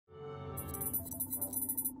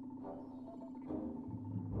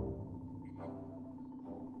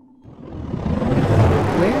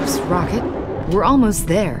Rocket. We're almost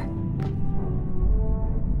there.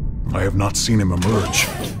 I have not seen him emerge.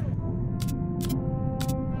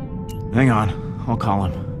 Hang on, I'll call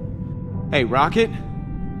him. Hey, Rocket?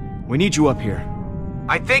 We need you up here.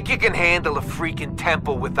 I think you can handle a freaking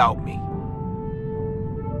temple without me.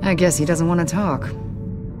 I guess he doesn't want to talk.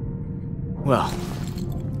 Well,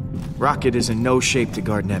 Rocket is in no shape to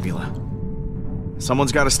guard Nebula.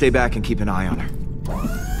 Someone's got to stay back and keep an eye on her.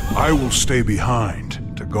 I will stay behind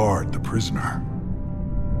to guard the prisoner.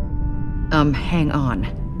 Hang on.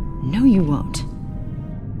 No, you won't.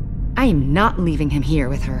 I am not leaving him here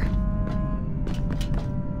with her.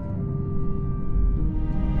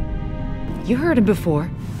 You heard him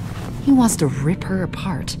before. He wants to rip her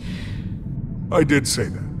apart. I did say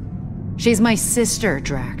that. She's my sister,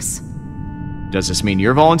 Drax. Does this mean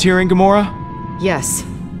you're volunteering, Gamora? Yes,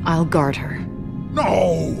 I'll guard her.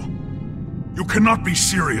 No! You cannot be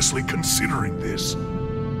seriously considering this.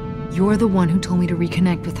 You're the one who told me to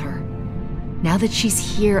reconnect with her. Now that she's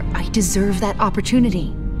here, I deserve that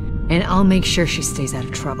opportunity. And I'll make sure she stays out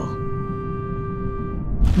of trouble.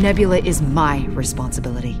 Nebula is my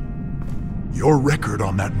responsibility. Your record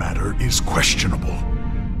on that matter is questionable.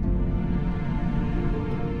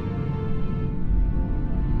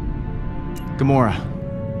 Gamora,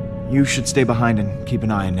 you should stay behind and keep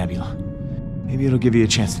an eye on Nebula. Maybe it'll give you a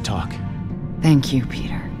chance to talk. Thank you,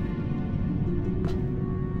 Peter.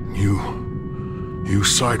 You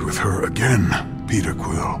side with her again, Peter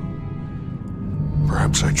Quill.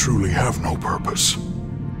 Perhaps I truly have no purpose.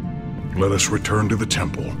 Let us return to the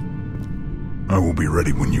temple. I will be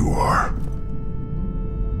ready when you are.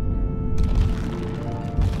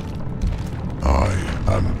 I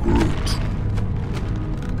am Groot.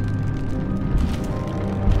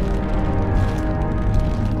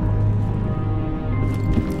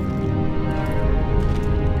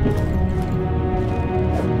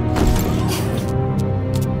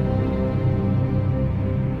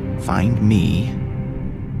 Find me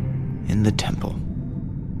in the temple.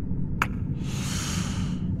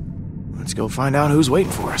 Let's go find out who's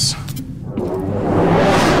waiting for us.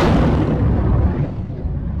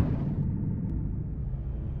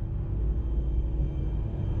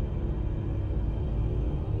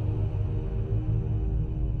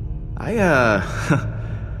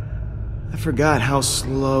 I forgot how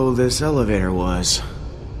slow this elevator was.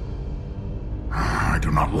 I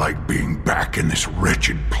do not like being back in this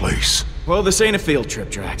wretched place. Well, this ain't a field trip,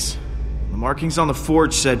 Drax. The markings on the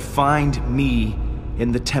forge said, "Find me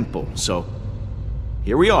in the temple." So,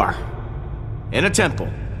 here we are. In a temple.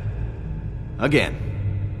 Again.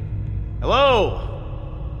 Hello?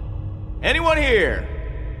 Anyone here?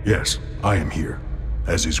 Yes, I am here,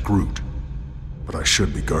 as is Groot. But I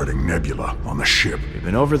should be guarding Nebula on the ship. We've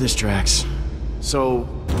been over this, Drax. So,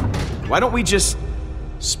 why don't we just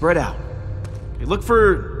spread out? Look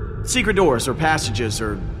for secret doors or passages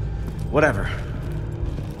or whatever.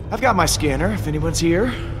 I've got my scanner. If anyone's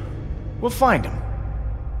here, we'll find them.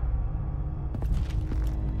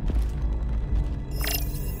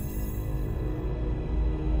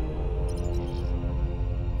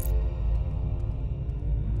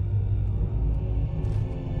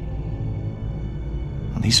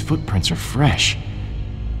 Well, these footprints are fresh.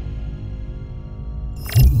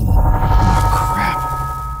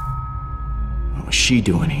 What's she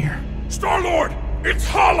doing here? Star-Lord! It's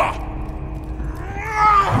Hala!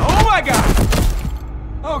 Oh my god!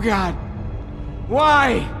 Oh god.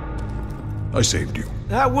 Why? I saved you.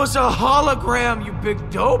 That was a hologram, you big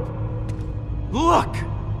dope! Look!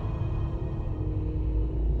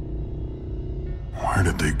 Where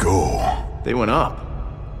did they go? They went up.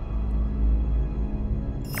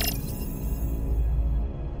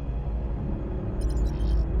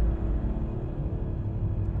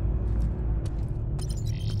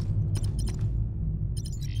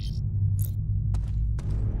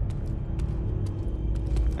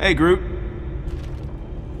 Hey, Groot.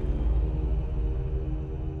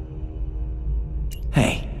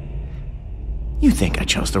 Hey. You think I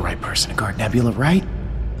chose the right person to guard Nebula, right?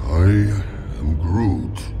 I am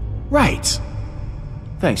Groot. Right.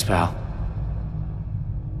 Thanks, pal.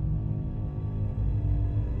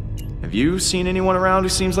 Have you seen anyone around who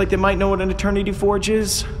seems like they might know what an Eternity Forge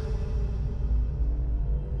is?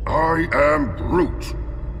 I am Groot.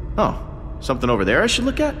 Oh, something over there I should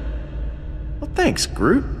look at? Well, thanks,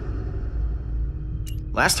 Groot.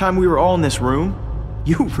 Last time we were all in this room,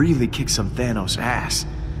 you really kicked some Thanos' ass.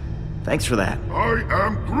 Thanks for that. I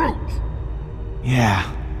am Groot.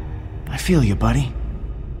 Yeah, I feel you, buddy.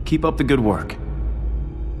 Keep up the good work.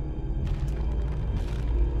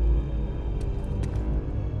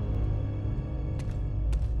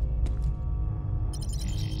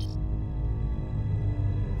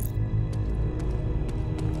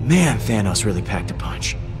 Man, Thanos really packed a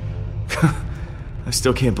punch. I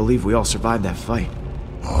still can't believe we all survived that fight.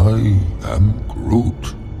 I am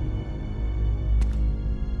Groot.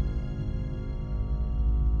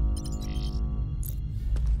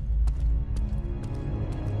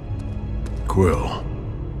 Quill,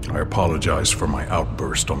 I apologize for my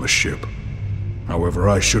outburst on the ship. However,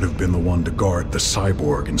 I should have been the one to guard the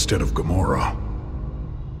cyborg instead of Gamora.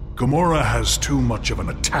 Gamora has too much of an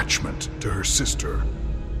attachment to her sister.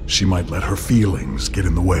 She might let her feelings get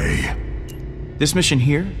in the way. This mission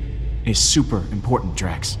here is super important,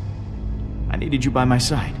 Drax. I needed you by my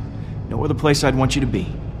side. No other place I'd want you to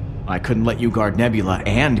be. I couldn't let you guard Nebula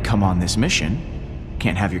and come on this mission.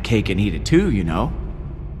 Can't have your cake and eat it too, you know.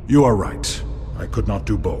 You are right. I could not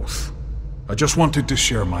do both. I just wanted to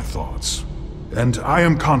share my thoughts. And I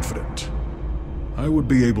am confident I would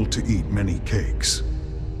be able to eat many cakes.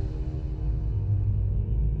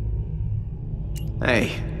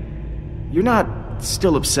 Hey, you're not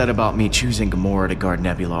still upset about me choosing Gamora to guard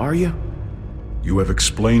Nebula, are you? You have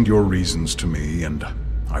explained your reasons to me, and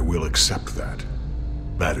I will accept that.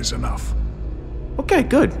 That is enough. Okay,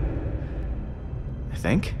 good. I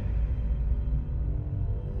think.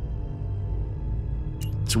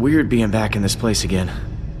 It's weird being back in this place again.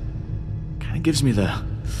 Kinda gives me the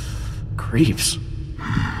creeps.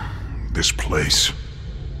 This place.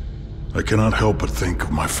 I cannot help but think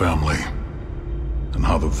of my family, and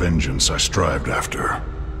how the vengeance I strived after,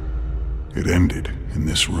 it ended in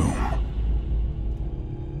this room.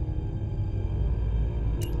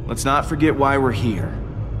 Let's not forget why we're here.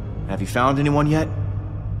 Have you found anyone yet?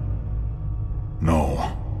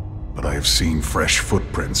 No, but I have seen fresh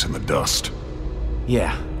footprints in the dust.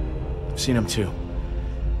 Yeah, I've seen them too.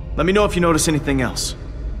 Let me know if you notice anything else.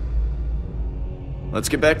 Let's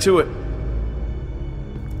get back to it.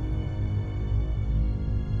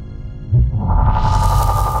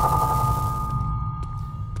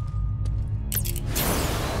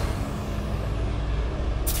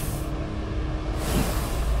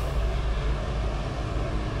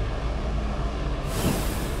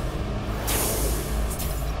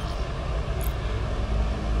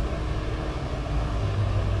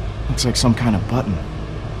 Looks like some kind of button.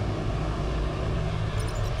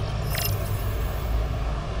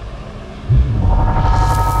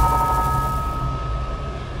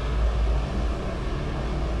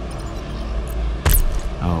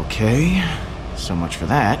 Okay, so much for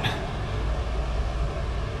that.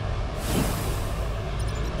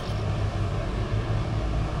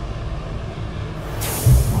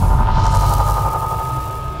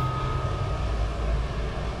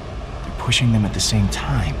 They're pushing them at the same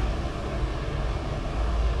time.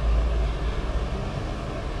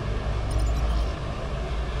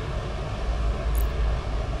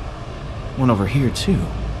 One over here, too.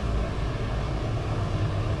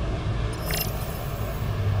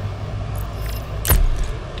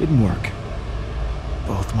 Didn't work.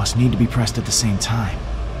 Both must need to be pressed at the same time.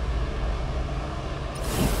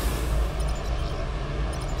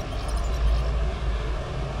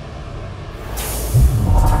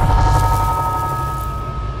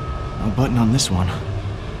 No button on this one.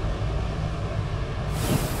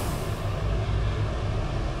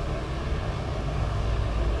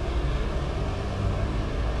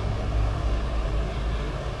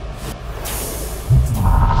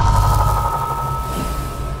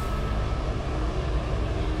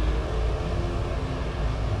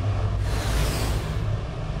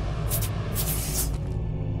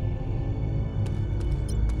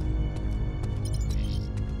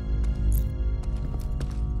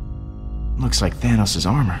 Looks like Thanos'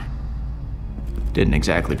 armor. Didn't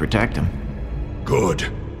exactly protect him.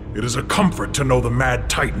 Good. It is a comfort to know the Mad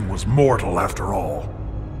Titan was mortal after all.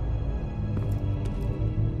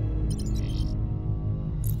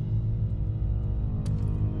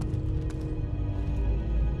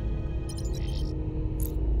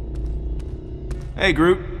 Hey,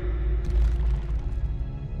 Groot.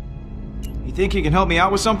 You think you can help me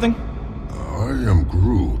out with something? I am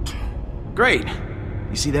Groot. Great.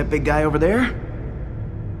 You see that big guy over there?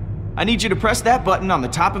 I need you to press that button on the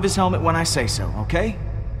top of his helmet when I say so, okay?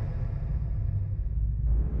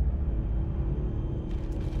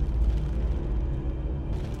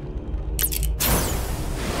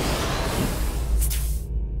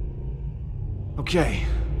 Okay.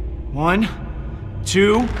 1,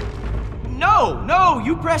 2... No!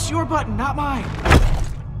 You press your button, not mine!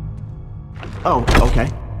 Oh,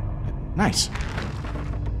 okay. Nice.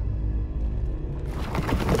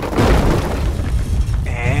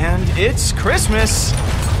 And it's Christmas!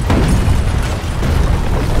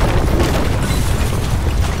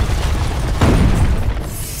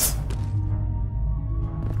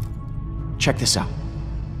 check this out.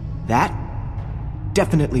 That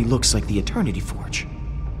definitely looks like the Eternity Forge.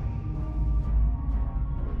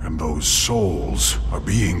 And those souls are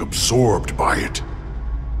being absorbed by it.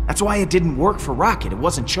 That's why it didn't work for Rocket. It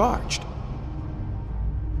wasn't charged.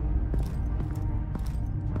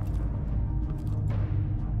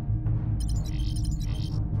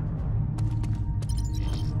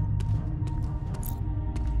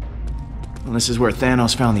 Well, this is where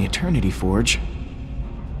Thanos found the Eternity Forge.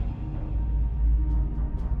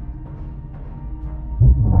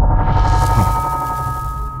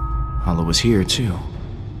 Hollow was here, too.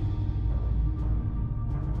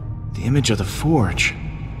 The image of the Forge.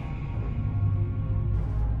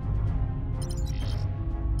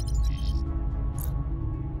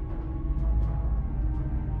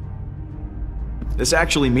 This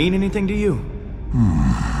actually mean anything to you?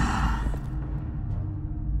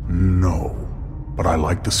 No, but I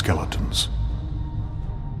like the skeletons.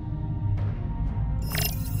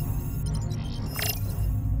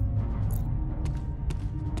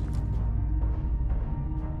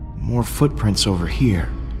 More footprints over here.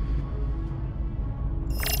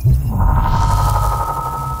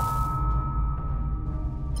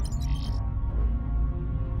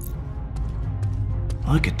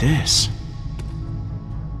 Look at this.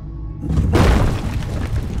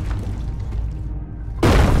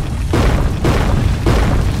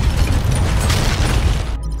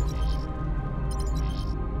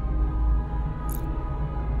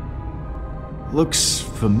 Looks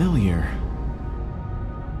familiar.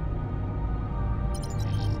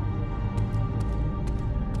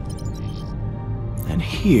 And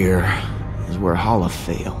here is where Hala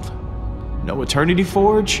failed. No Eternity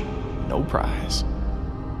Forge, no prize.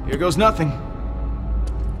 Here goes nothing.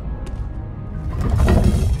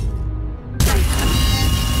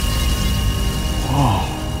 Whoa.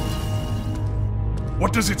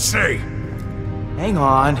 What does it say? Hang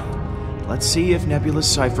on. Let's see if Nebula's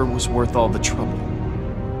cipher was worth all the trouble.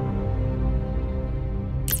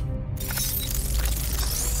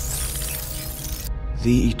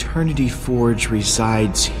 The Eternity Forge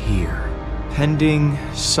resides here, pending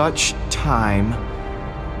such time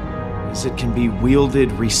as it can be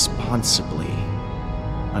wielded responsibly.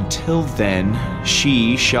 Until then,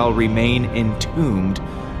 she shall remain entombed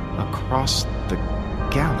across the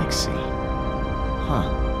galaxy.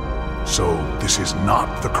 Huh. So this is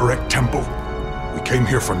not the correct temple? We came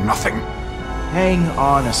here for nothing. Hang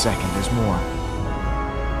on a second, there's more.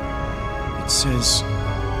 It says...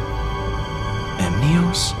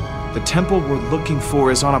 Emnios? The temple we're looking for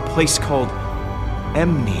is on a place called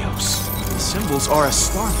Emnios. The symbols are a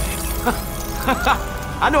starman.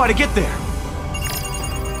 I know how to get there!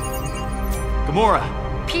 Gamora!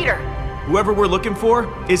 Peter! Whoever we're looking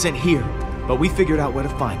for isn't here, but we figured out where to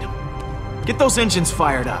find him. Get those engines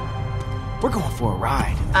fired up. We're going for a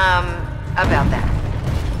ride. About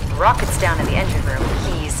that. Rocket's down in the engine room.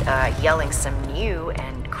 He's, yelling some new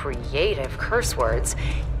and creative curse words.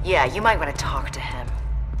 Yeah, you might want to talk to him.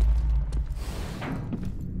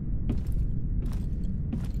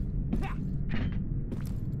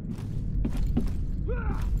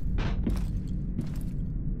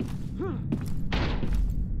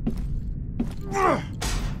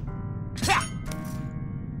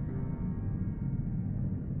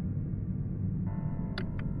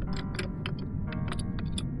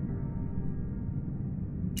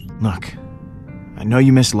 Look, I know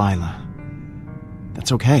you miss Lila.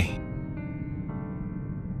 That's okay.